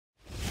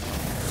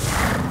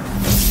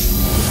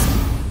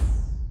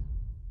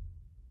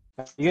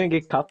You gonna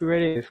get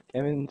copyrighted if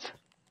Kevin's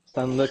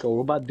sounding like a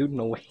robot dude?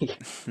 No way.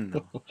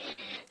 No,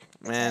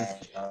 man.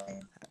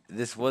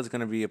 This was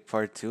gonna be a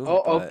part two,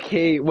 Oh, but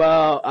okay.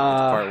 Well, it's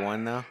part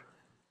one now.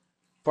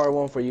 Part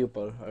 1 for you,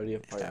 but I already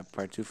have part. Yeah,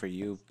 part two for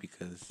you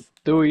because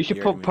dude, you should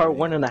you already put made a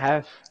part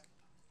video.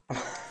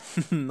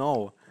 1.5.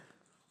 No.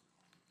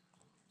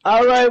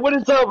 Alright, what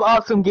is up,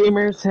 awesome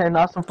gamers and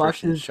awesome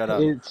Person, foxes? shut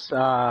up. It's,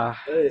 That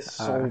is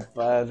so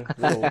bad.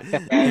 Real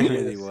bad It way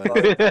really to was.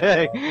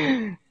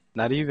 start.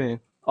 Not even.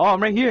 Oh,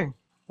 I'm right here.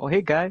 Oh,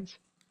 hey, guys.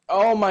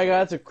 Oh my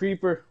god, it's a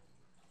creeper.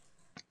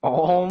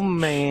 Oh,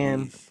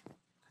 man. Jeez.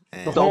 The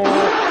And whole...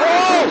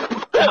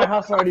 Oh! My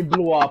house already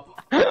blew up.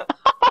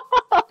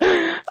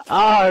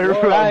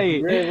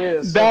 Alright. Great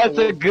way to That's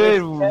a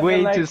good Kevin way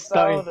to likes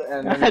start. out,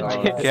 and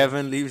then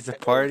Kevin leaves the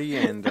party,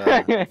 and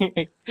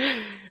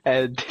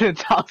And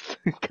it's also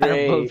kind of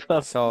blows Great.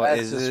 up. so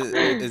That's just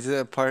great. is it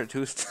a part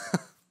two still?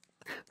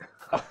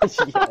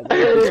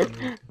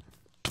 Yeah,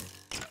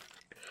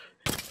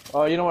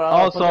 oh, you know what?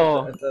 I'll put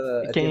Also,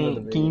 that at the end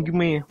of the can you video. give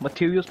me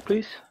materials,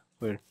 please?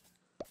 Where?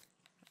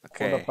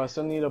 Hold Okay. up, I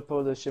still need to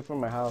pull this shit from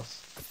my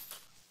house.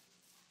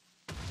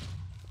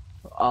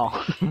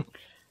 Oh.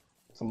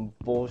 Some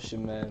bullshit,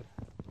 man.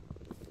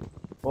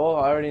 Oh,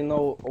 I already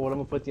know what I'm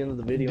gonna put at the end of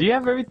the video. Do you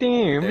have everything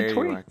in your There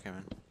inventory? you are,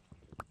 Kevin.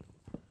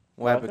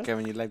 What happened,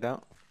 Kevin? You lagged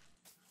out?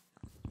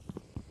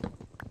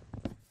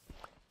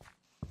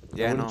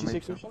 Yeah, What no, did you say,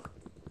 maybe so.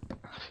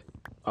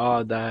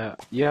 Christian?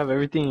 That you have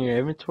everything in your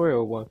inventory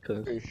or what?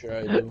 Cause Pretty sure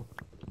I do.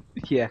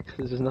 yeah,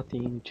 cause there's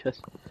nothing in your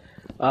chest.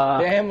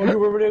 Damn, you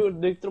were able to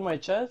dig through my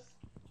chest?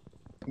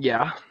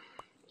 Yeah.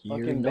 You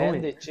Fucking know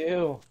bandit, it.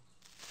 chill.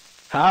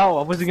 How?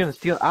 I wasn't gonna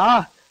steal.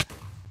 Ah.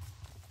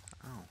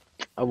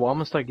 Oh, Well, I'm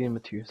gonna start getting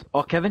materials.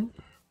 Oh, Kevin.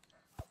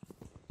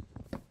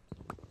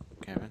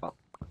 Kevin.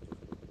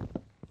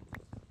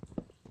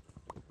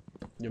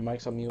 Your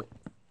mic's on mute.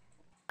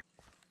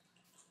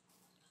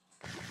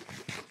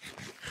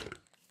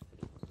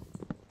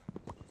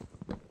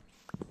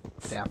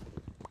 Yeah.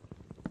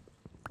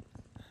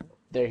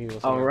 There he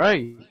was. All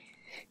right.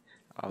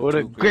 Oh, What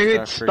a two great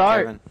for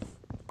start. Kevin.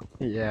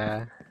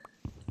 Yeah.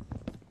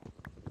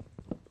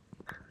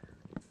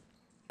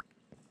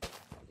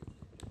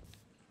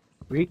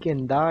 We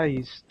can die,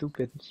 you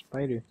stupid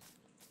spider.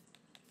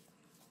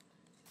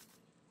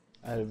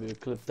 I had to video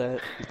clip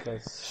that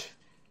because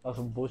that was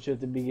some bullshit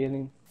at the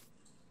beginning.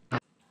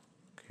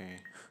 Okay.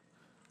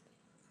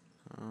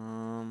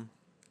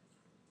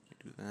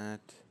 Do that.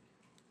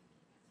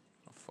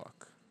 Oh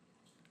fuck.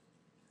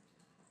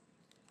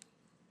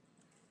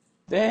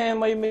 Damn,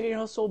 why you making your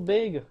house so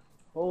big?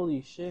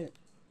 Holy shit.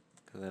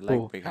 Cause I like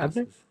Oh, big have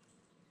they? houses.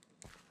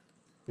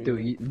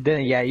 Dude,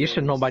 then yeah, you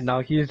should know by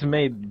now. He's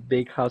made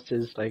big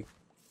houses like.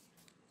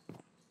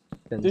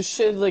 This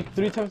shit is like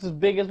 3 times as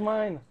big as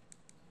mine.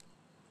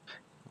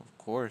 Of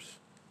course.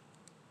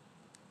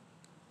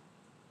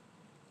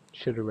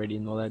 Should already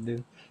know that,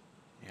 dude.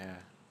 Yeah.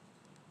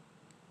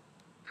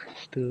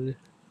 Still,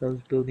 those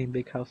building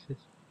big houses.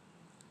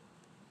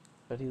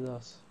 But he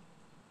does.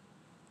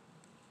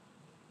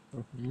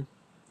 Mm-hmm.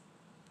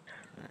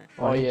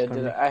 Oh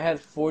yeah, I had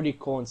 40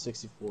 coal and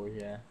 64,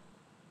 yeah.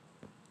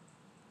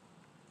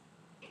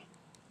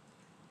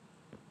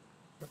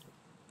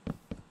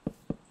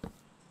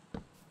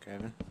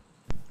 Kevin.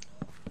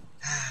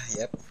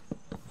 Yep,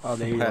 Oh,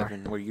 there you What are.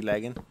 happened? Were you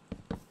lagging?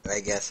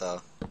 I guess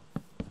so.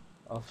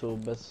 Also,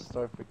 best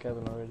start for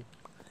Kevin already.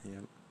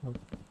 Yep.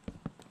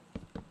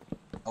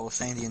 I was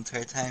saying the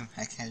entire time,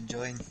 I can't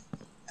join.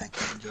 I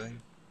can't join.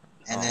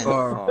 And then,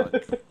 Oh,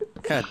 fuck.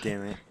 God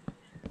damn it.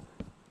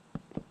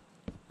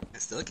 I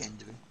still can't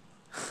join.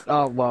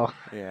 Oh well.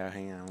 Yeah,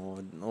 hang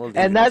on. We'll leave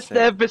And it that's at the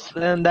that.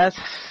 episode. And that's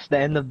the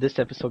end of this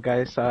episode,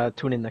 guys.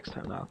 Tune in next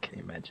time. Now, can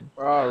you imagine?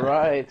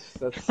 Alright,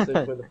 that's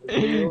it for the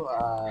video.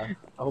 I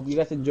hope you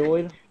guys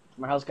enjoyed.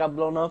 My house got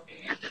blown up.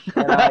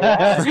 And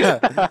And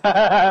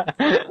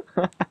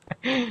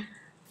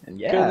couldn't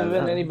yeah, have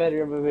been any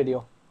better of a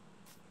video.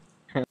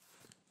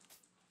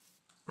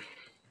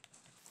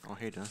 Oh,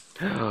 hey,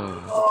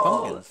 Dylan.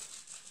 Pumpkins.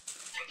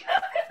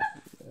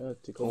 Yeah,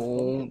 take all the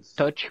don't pumpkins.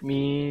 touch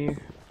me.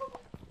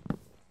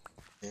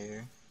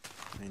 There.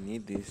 I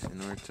need these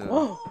in order to.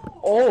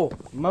 Oh,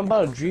 am I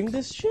about to dream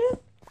this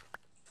shit?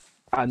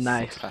 Ah,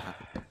 nice.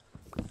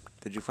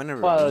 Did you find a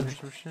Well, ravine or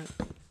some shit?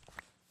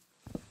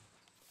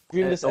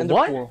 Dream this a ender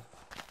what? pool.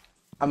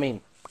 I mean,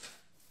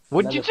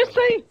 What'd you Another just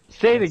say?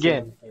 Say it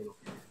again.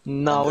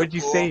 No, what'd you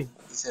say? You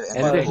said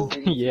And Ender then,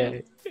 Pool. yeah.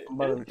 I'm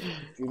about to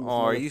dream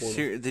Oh, are this you nether portal.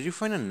 serious? Did you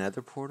find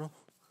another portal?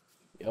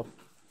 Yep.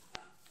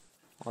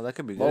 Oh, that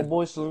could be Well, good.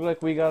 boys, look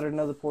like we got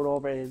another portal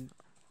already.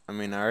 I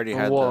mean, I already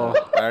had Whoa. the.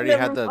 I already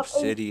Never had the mind.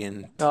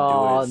 obsidian to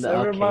Oh, do it. no. So.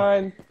 Never Okay.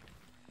 mind.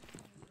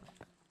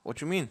 What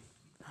you mean?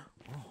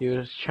 He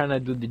was trying to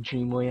do the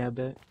dream way, I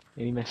bet.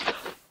 And he messed up.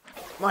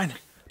 Mine,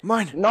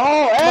 mine. No,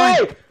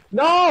 hey!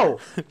 No!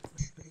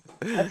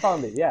 I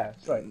found it, yeah,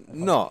 that's right.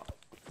 No.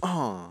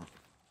 Oh.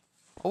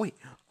 Oh wait.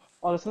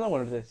 Oh, there's another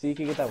one over there, so you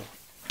can get that one.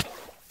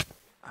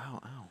 Ow,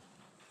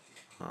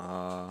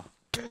 ow.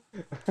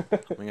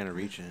 I'm gonna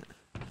reach it.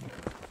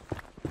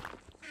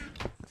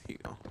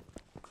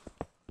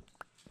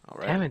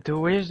 Damn it,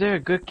 dude. Where's there a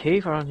good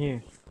cave around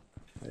here?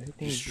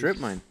 Everything Just is strip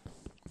mine.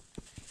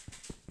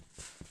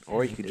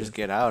 Or you could just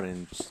get out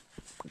and just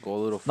go a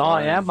little No, far.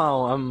 I am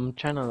out. I'm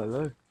trying to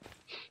look.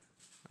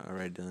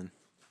 Alright, Dylan.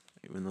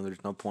 Even though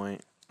there's no point,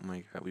 oh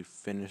my god, we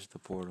finished the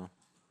portal.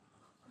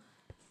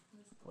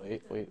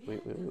 Wait.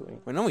 Wait,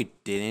 no, we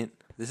didn't.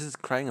 This is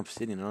crying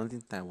obsidian. I don't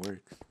think that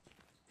works.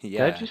 Did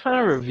Yeah. I just find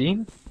a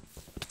ravine?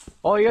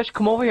 Oh, you guys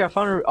come over here. I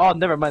found a. Oh,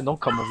 never mind.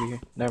 Don't come over here.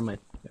 Never mind.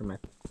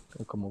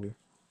 Don't come over here.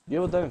 You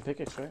have a diamond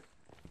pickaxe, right?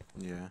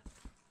 Yeah.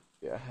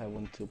 Yeah, I had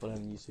one too, but I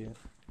haven't used it yet.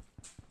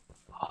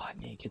 Oh, I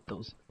need to get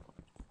those.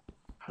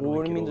 How Well, I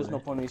what do you get mean over there's no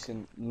there? point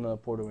using the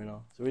portal right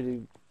now? It's a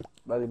really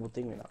valuable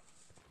thing right now.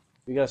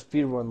 We gotta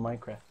speedrun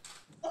Minecraft.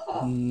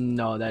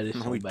 No, that is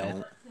No, so we bad.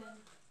 don't.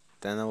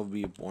 Then that would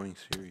be a boring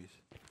series.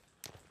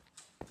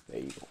 There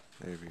you go.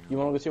 There we go. You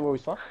wanna go see where we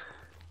spawn?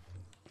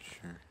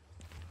 Sure.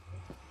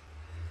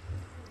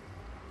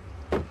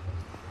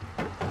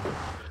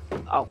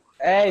 Oh,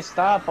 Hey,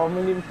 stop! I'm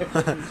gonna leave my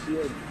fucking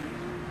shield.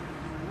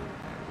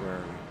 Where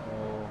are we?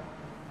 Oh,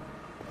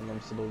 and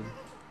I'm still loading.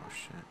 Oh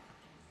shit.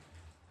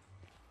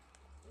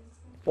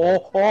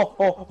 Oh,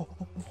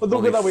 don't go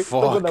Holy that way.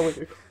 Don't go fuck. that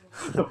way.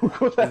 Don't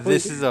go that way.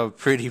 This is a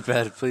pretty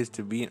bad place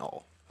to be in.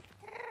 Oh.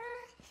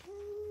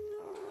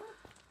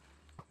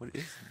 What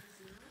is it?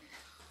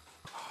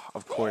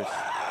 Of course.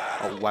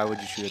 Oh, why would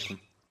you shoot at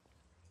them?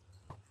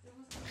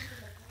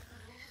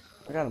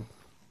 I got him.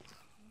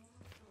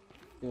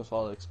 He was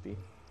all XP.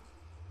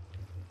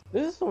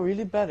 This is a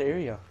really bad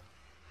area.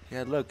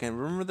 Yeah, look, and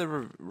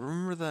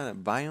remember the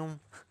biome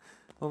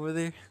over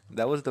there?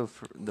 That was the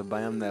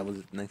biome that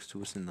was next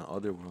to us in the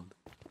other world.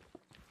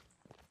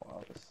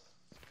 Wow, this is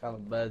kind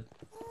of bad.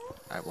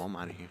 Alright, well, I'm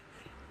out of here.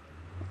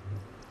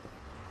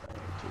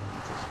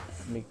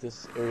 Just make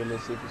this area a little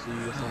safer so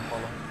you guys don't fall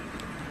off.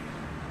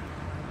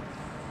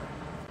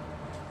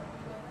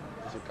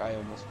 There's a guy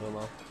almost fell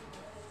off.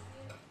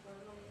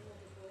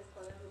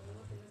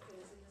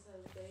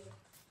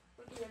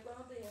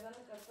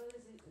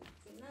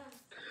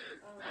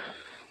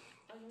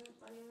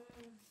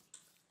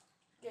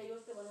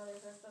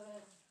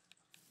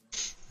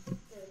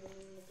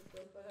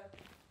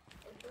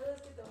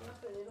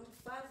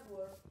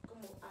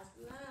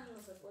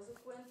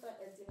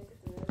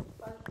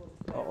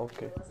 Oh,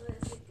 okay.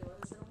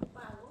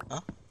 Huh?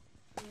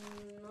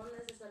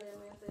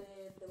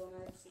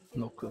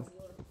 no clue.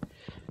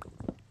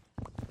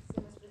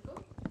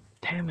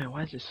 Damn it,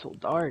 why is it so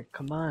dark?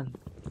 Come on.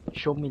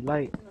 Show me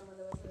light.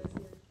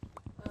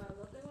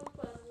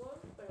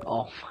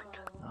 Oh my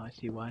god, now I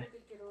see why.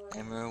 I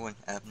remember when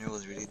Abner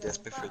was really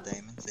desperate for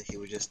diamonds that he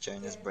would just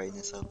turn his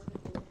brightness up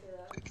so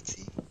he could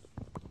see.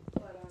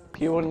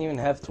 He wouldn't even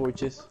have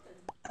torches.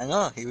 I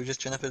know, he would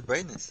just turn up his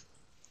brightness.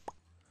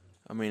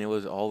 I mean, it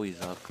was always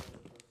up.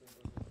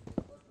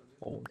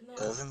 Oh,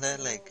 Doesn't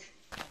that like...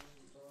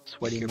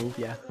 sweaty Here. move,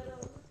 yeah.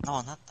 No,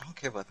 I don't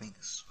care about being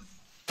sweaty.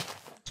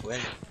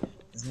 Sweaty.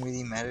 Doesn't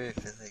really matter if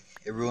it's like...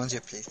 It ruins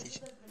your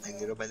PlayStation, like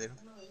little by little.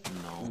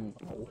 No.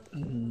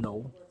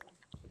 No.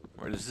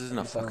 Or this isn't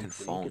a fucking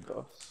phone.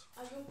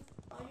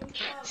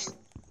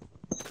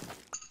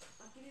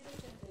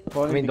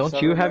 I mean,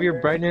 don't you have your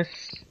brightness?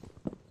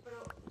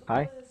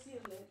 Hi,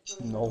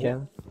 No.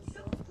 Kevin?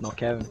 No,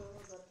 Kevin.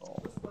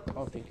 I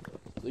don't think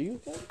so. Do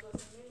you, Kevin?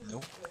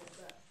 Nope.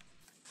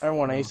 I don't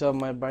want to ace up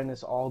my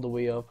brightness all the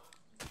way up.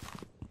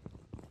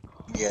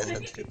 Yeah,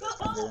 that's stupid.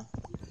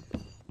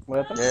 What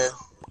happened? Yeah.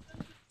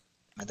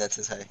 My dad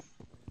says hi.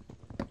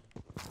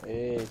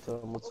 Hey,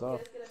 tell him what's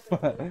up.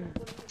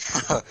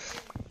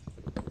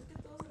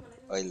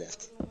 Oh, he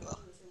left. Well,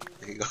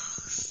 there you go.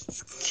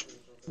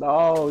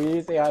 No, you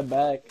didn't say hi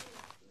back.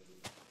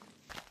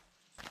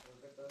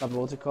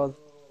 What's it called?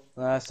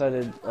 I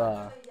started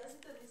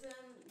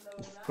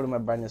putting my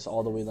brightness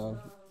all the way down.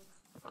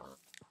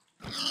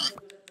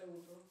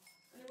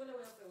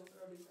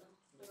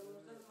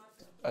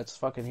 I just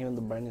fucking hearing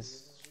the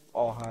brightness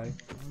all high.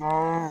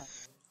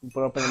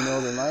 Put up in the middle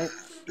of the night.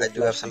 I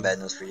do have some bad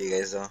news for you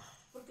guys though.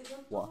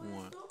 What?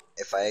 What?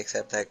 If I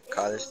accept that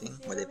college thing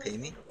where they pay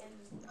me,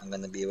 I'm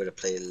gonna be able to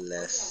play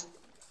less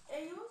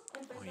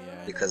Oh yeah.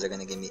 because they're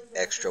gonna give me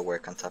extra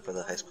work on top of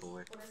the high school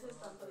work.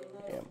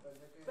 Damn.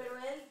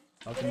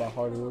 Talk about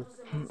hard work.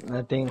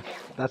 I think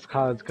that's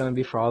how it's gonna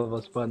be for all of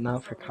us, but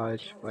not for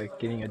college, like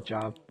getting a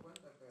job.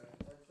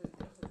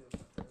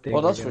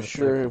 Well, that's for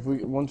sure. If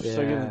we once we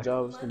start getting Yeah. a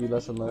job, it's gonna be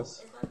less and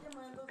less.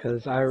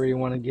 Cause I already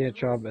want to get a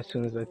job as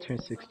soon as I turn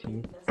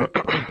 16. Oh,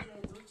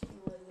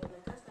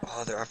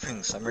 they're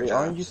offering summer Wait,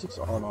 aren't you jobs. 6?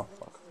 Oh no,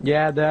 fuck.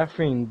 Yeah, they're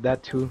offering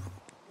that too.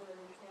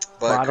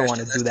 But I don't Christian,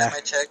 wanna do last time that. I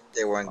checked,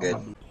 they weren't good.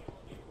 I'm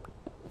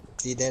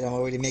See that? I'm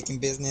already making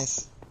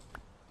business.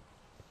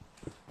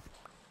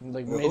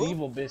 like Whoa.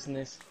 medieval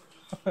business.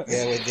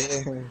 Yeah, we're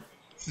there.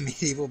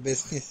 Medieval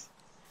business.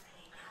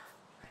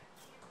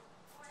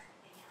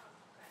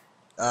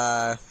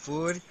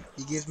 Food.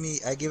 He gives me.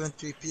 I give him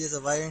 3 pieces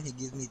of iron. He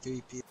gives me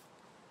 3 pieces.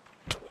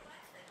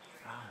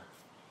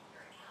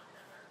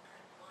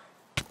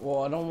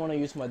 Well, I don't want to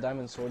use my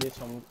diamond sword yet,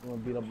 so I'm gonna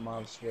beat up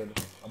mobs with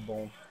a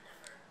bone.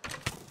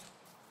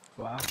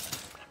 Wow.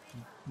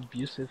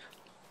 Abusive.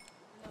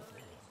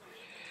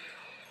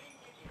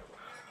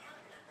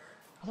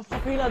 How the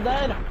fuck are you not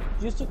dead?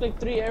 You just took like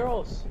 3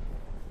 arrows.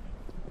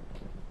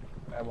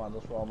 I want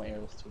those for all my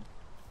arrows too.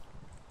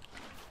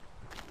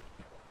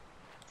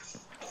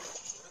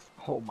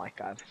 Oh my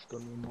god, still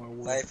need more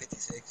wood.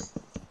 556.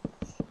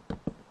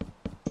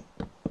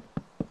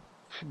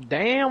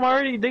 Damn, I'm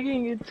already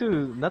digging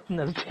into nothing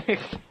that's big.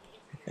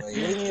 Oh,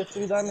 You only need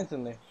 3 diamonds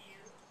in there.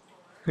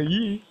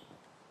 Yeah.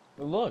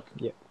 But look.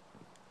 Yeah.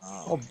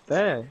 Oh, Oh,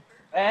 bad.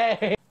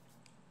 Hey!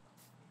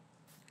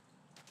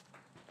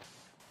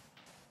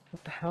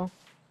 What the hell?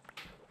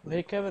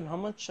 Hey Kevin, how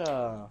much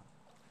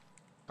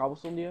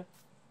cobblestone do you have?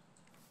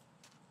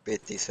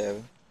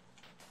 57.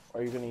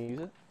 Are you gonna use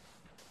it?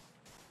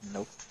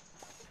 Nope.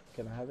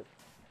 Can I have it?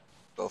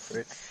 Go for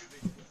it.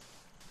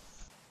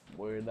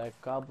 Where that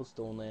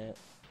cobblestone at?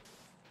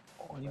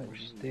 Oh, I need more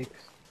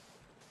sticks.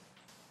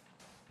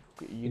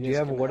 You Do you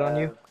have wood on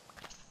you?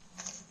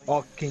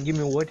 Oh, can you give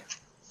me wood?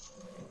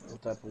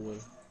 What type of wood?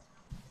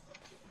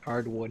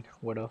 Hardwood.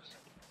 What else?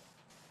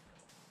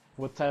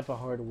 What type of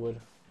hardwood?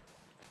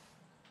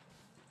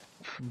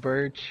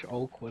 Birch,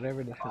 oak,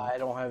 whatever the hell. I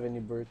don't have any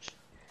birch.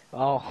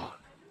 Oh,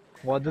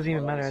 well, it doesn't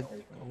even Hold on, matter.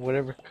 sorry.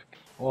 Whatever.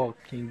 Oh,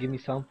 can you give me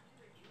some?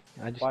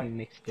 I just Why? need to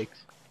make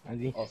sticks. I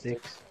need Oh,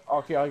 sticks. sticks.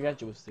 Okay, I'll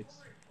get you with sticks.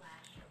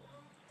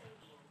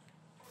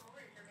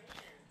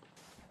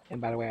 And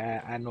by the way,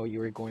 I know you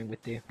were going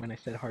with it when I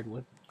said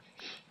hardwood.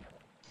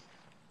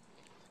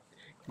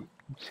 I'm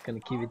just gonna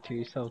keep it to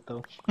yourself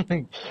though.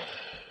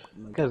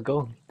 Let's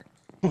go.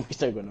 We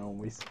start going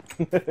always.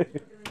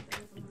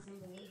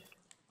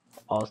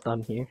 All's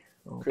done here.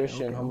 Okay,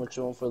 Christian, okay, how much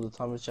you want for the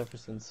Thomas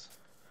Jeffersons?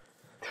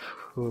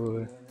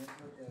 okay.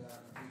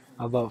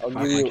 About I'll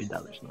give you-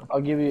 $500 now.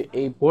 I'll give you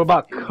 8. What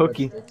about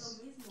cookie?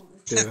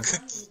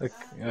 breadsticks. Dude,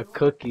 a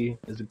cookie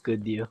is a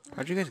good deal.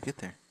 How'd you guys get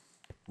there?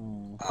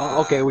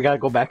 Oh, okay, we gotta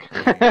go back.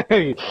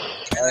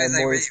 It's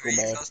like boys, really, go really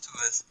back. close to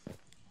us.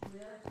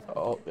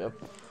 Oh, yep.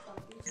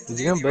 It's Is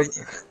he gonna literally build? right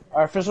here.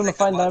 Alright, first one to Like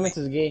find above diamonds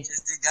me. is gay.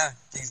 Just dig down.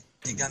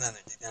 Dig down under.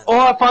 Dig down. Oh,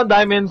 I found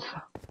diamonds.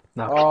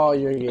 No. Oh,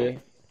 you're gay.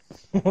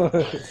 Alright, we're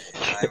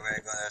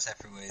going our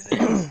separate ways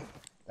there.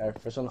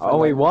 Alright, first one to find Oh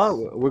wait, diamonds.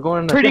 what? We're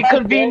going to pretty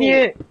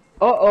convenient.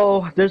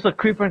 Uh-oh, there's a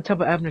creeper on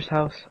top of Abner's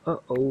house.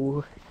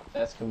 Uh-oh.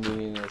 That's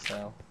convenient as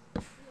hell.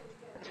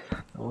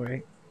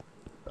 Alright.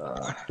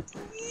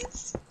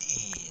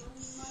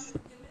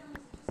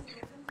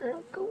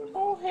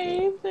 Oh,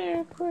 hey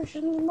there,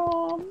 Christian's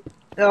mom.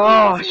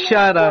 Oh,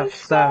 shut up,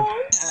 stop.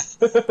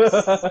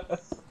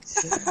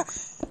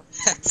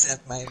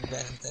 Accept my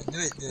Valentine. Do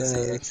it. That Say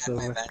is accept so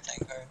my much.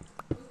 Valentine card.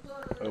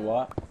 Wait,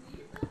 what?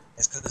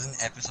 It's because there's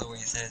an episode where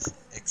he says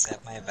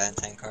accept my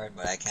Valentine card,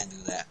 but I can't do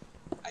that.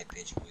 I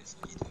pitch voice,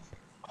 so you do it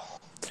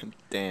for me.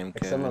 Damn,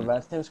 Accept my Kevin.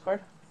 Valentine's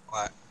card?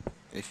 What?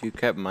 If you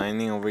kept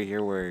mining over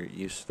here where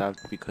you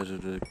stopped because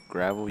of the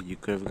gravel, you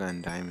could have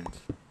gotten diamonds.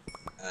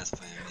 That's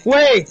fine.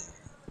 Wait!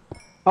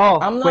 Oh,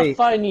 I'm not wait.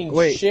 finding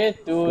wait.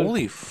 shit, dude.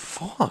 Holy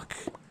fuck!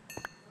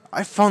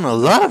 I found a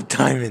lot of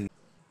diamonds!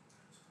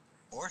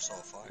 4 so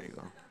far. There you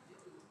go.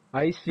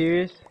 Are you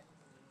serious?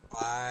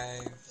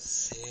 5,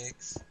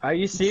 6. Are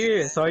you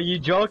serious? Are you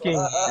joking?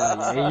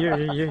 Yeah,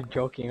 you're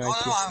joking, No,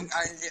 aren't you? I'll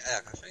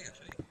show you.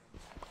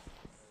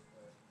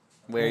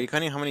 Wait, are you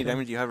counting how many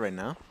diamonds you have right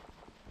now?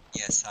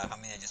 Yes, how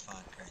many I just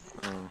found currently?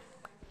 Oh,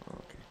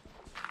 okay.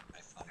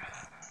 I found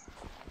that.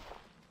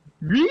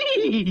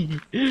 Really?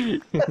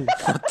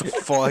 What the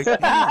fuck?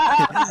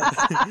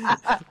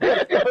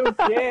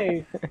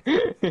 Okay.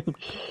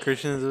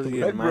 Christian's losing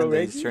his Right, bro, mind that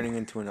right? he's turning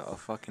into a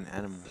fucking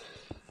animal.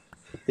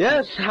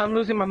 Yes, I'm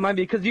losing my mind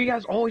because you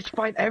guys always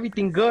find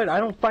everything good. I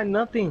don't find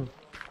nothing.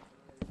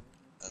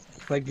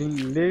 Like,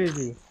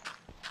 literally.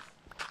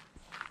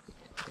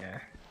 Yeah.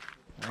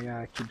 I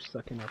gotta keep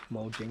sucking up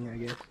mojing, I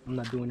guess. I'm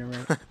not doing it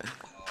right.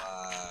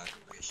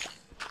 Christian.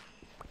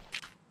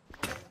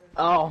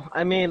 Oh,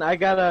 I mean, I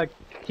gotta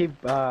keep,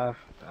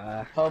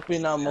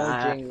 Helping out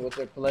Mojang with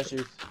their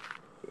pleasures.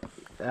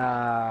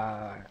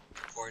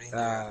 According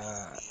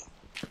to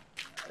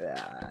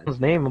his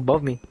name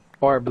above me.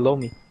 Or below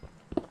me.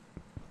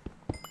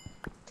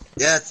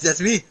 yeah,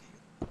 that's me.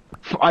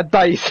 I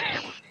thought you said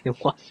it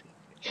was.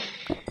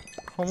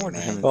 How more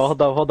diamonds? Oh,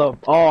 hold up.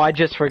 Oh, I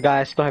just forgot.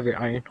 I still have your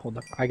iron. Hold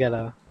up. I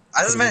gotta.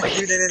 I doesn't matter.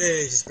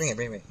 Just bring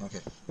it. Okay.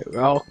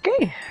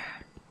 Okay.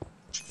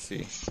 Let's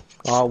see.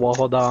 Oh, well,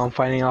 hold on. I'm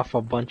fighting off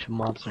a bunch of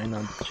mobs right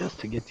now just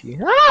to get to you.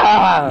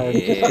 Ah!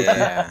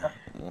 Yeah.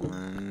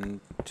 1,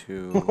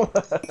 2,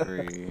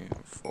 3,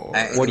 4.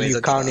 What are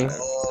you counting?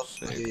 I'll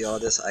give you all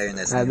this iron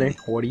that's in Adler, me.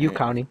 what are you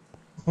counting?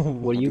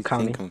 What are you I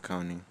counting? think I'm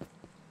counting.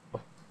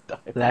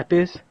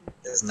 Lapis?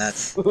 It's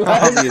nuts.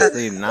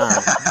 Obviously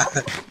not.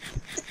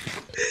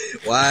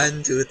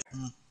 1, 2, 3.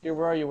 Here,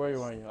 where are you?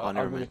 Oh, I'll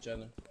never go mind. get you,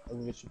 Anna. I'll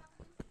go get you.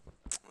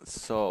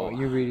 So, Oh,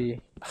 you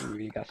really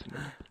got some.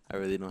 I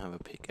really don't have a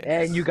pickaxe.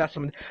 And you got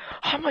some.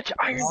 How much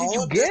iron did you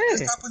No, get?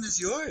 this top one is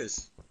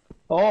yours.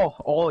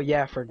 Oh, yeah, I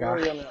Where forgot. are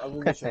you, Anna? I'll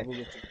go get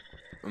you.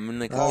 I'm in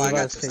like Oh, I got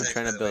I'm some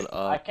trying to build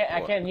up.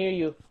 I can't hear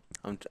you.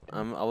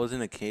 I was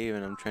in a cave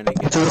and I'm trying to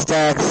get 2 out.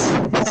 stacks.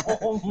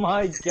 Oh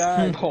my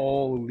god.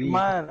 Holy.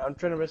 Man, I'm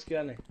trying to rescue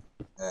Annie.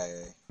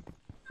 Alright.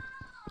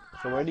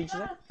 So where did you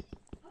say?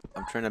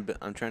 I'm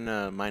trying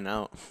to mine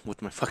out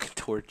with my fucking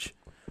torch.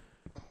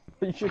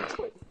 Where the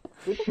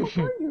fuck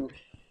are you?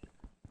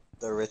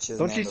 The richest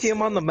Don't man you of see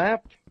him on the Florida.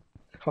 map?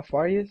 How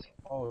far he is?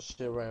 Oh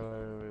shit, right.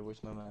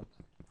 Where's my map?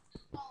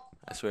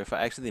 I swear, if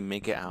I actually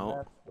make it out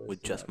Map, where's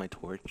with the just map? my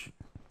torch.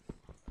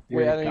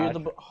 Wait, You're Annie, you're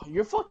God.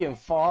 you're fucking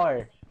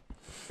far.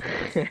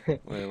 Wait,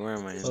 where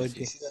am I? Oh, You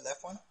gee. see the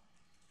left one?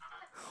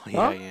 Oh, yeah,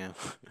 I am.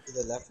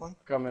 See the left one?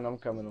 I'm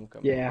coming.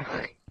 Yeah.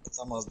 It's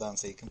almost done,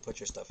 so you can put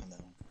your stuff in that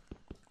one.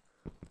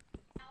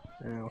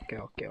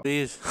 Okay.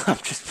 Please, I'm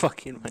just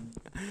fucking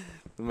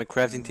with my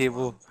crafting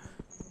table.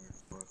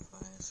 4, 5,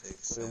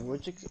 6,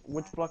 Wait, 7.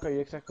 which block are you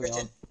exactly on?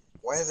 Christian,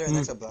 why is there an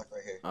extra block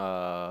right here?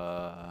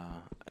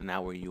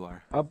 Now where you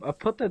are. I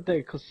put that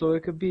there cause so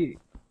it could be.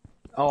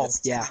 Oh That's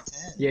 10 yeah. and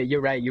 10. Yeah,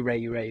 you're right. What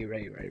am I 10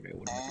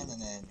 doing?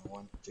 and then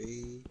 1,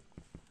 3,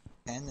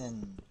 10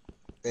 and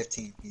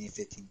 15. You need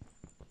 15.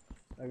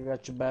 I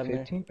got you bad there.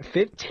 15?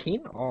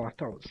 15? Oh, I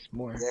thought it was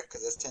more. Yeah,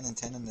 because it's 10 and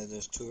 10, and then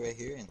there's 2 right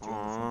here and 3 in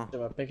the front. Aw. Shit,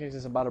 my pickaxe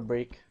is about to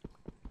break.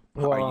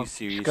 Well, Are you I'm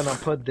serious? just gonna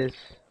put this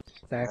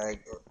stack. Alright,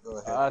 go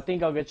ahead. I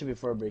think I'll get you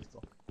before it breaks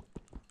though.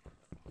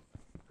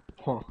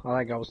 Huh, I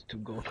like I was too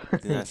gold.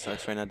 Dude, that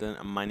sucks right now. Doing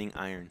I'm mining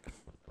iron.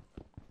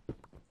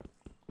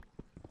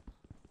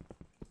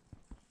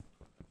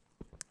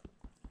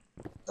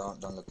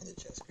 Don't look in the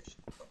chest,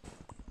 Christian.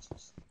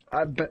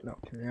 I bet no.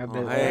 I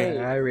bet. hey.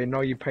 I already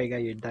know you probably got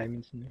your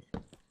diamonds in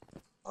there.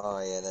 Oh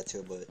yeah, that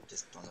too, but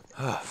just don't look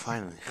at it.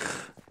 Finally.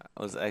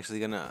 I was actually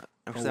gonna.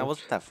 Actually, I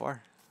wasn't that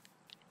far.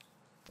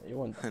 You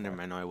went that Never far.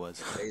 mind, no, I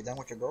was. Are you done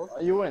with your gold?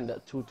 You went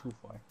that too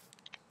far.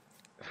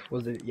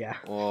 Was it? Yeah.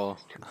 Well,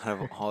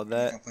 out of all You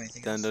that, can't put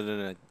anything dun, else? dun, dun,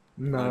 dun.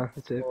 Nah,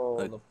 that's it. Oh,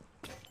 Look.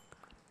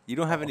 You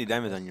don't have any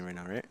diamonds on you right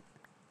now,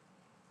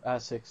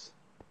 right? 6.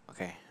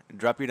 Okay.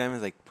 Drop your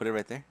diamonds, like, put it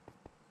right there.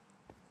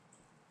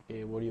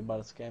 Okay, what are you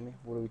about to scam me?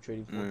 What are we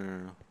trading for?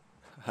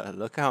 No.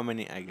 Look how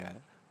many I got.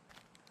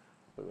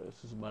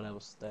 This is about to have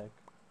a stack.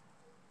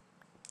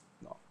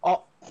 No.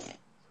 Oh!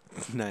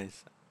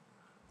 Nice.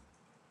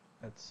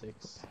 That's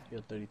 6.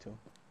 You're 32.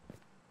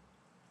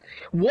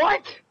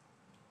 What?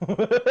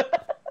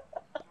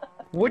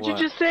 What'd you What?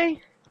 just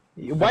say?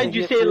 Why'd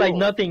you get say it like two.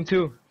 nothing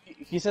too?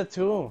 He said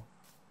 2.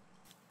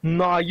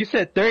 No, you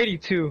said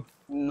 32.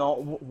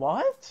 No,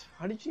 what?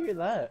 How did you hear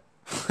that?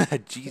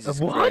 Jesus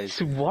What?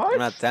 Christ. What? I'm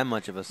not that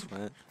much of a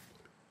sweat.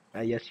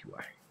 Yes, you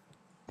are.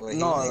 Wait,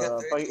 No, he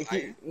got but 32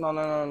 he, iron?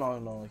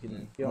 no, he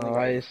didn't. He only No,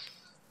 got I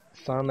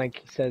sound like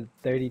he said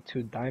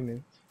 32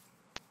 diamonds.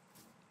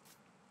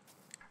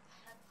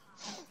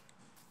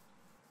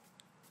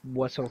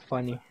 What's so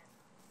funny?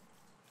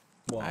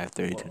 one. I have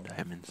 32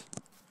 diamonds.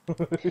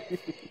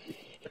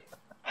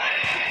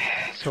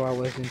 So I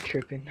wasn't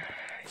tripping.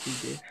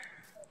 He did.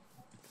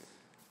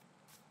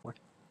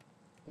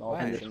 No,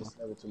 Why? I shouldn't say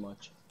too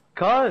much.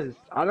 Cause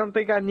I don't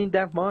think I need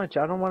that much.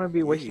 I don't want to be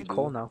Yeah, wasting you do.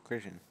 coal now.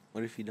 Christian,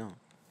 what if you don't?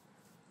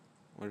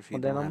 What if you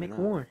Well, don't then I'll have make enough?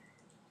 more.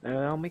 Then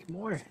I'll make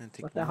more. It's gonna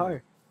take Not that more.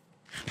 hard.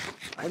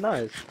 I know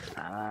it's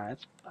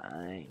it's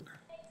fine.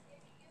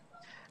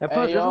 And Hey,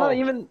 plus, it's yo. not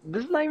even.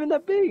 This is not even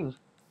that big.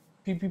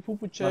 Pee pee poo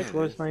poo My check.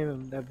 floor is not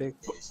even that big.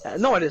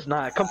 No, it is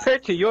not.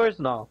 Compared to yours,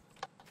 no.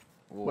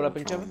 Whoa,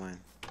 happened, what's wrong Kevin? with mine?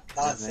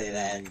 Don't Mine's say not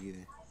that. even big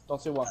either.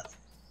 Don't say what.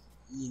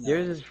 You know,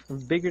 Yours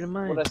is bigger than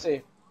mine. What'd I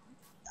say?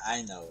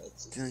 I know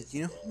it's. Dylan,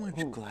 you know how much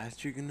Who?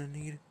 glass you're gonna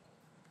need?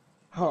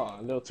 Huh,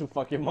 a little too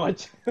fucking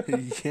much.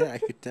 Yeah, I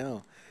could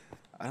tell.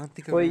 I don't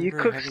think I Wait, you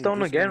remember cook having stone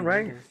this again, many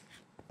right? metals.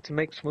 To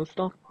make smooth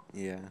stone?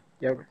 Yeah.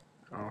 Yeah.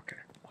 Oh, okay.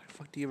 Why the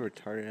fuck do you have a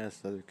retarded ass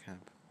leather cap?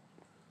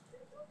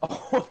 Oh,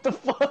 what the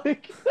fuck?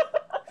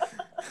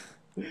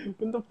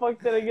 When the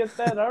fuck did I get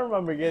that? I don't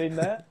remember getting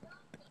that.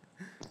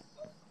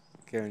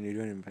 Karen, you're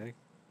doing it back?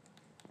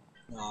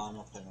 No, I'm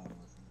not playing on it.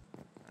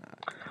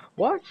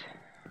 What?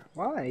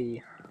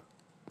 Why?